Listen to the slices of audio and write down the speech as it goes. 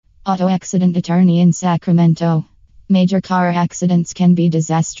Auto accident attorney in Sacramento. Major car accidents can be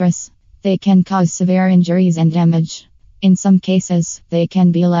disastrous. They can cause severe injuries and damage. In some cases, they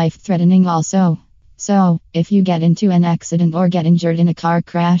can be life-threatening also. So, if you get into an accident or get injured in a car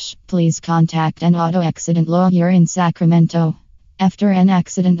crash, please contact an auto accident lawyer in Sacramento. After an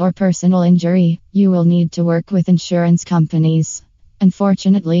accident or personal injury, you will need to work with insurance companies.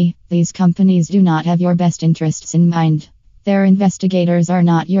 Unfortunately, these companies do not have your best interests in mind. Their investigators are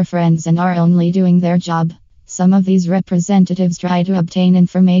not your friends and are only doing their job. Some of these representatives try to obtain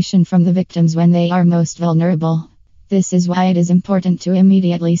information from the victims when they are most vulnerable. This is why it is important to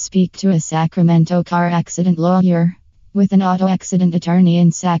immediately speak to a Sacramento car accident lawyer. With an auto accident attorney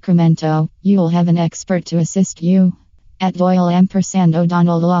in Sacramento, you will have an expert to assist you. At Doyle &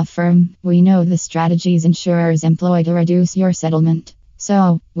 O'Donnell Law Firm, we know the strategies insurers employ to reduce your settlement.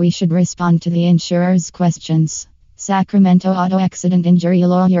 So, we should respond to the insurer's questions. Sacramento Auto Accident Injury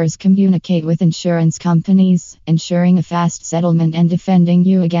Lawyers communicate with insurance companies, ensuring a fast settlement and defending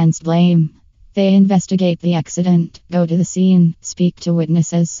you against blame. They investigate the accident, go to the scene, speak to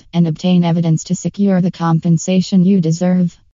witnesses, and obtain evidence to secure the compensation you deserve.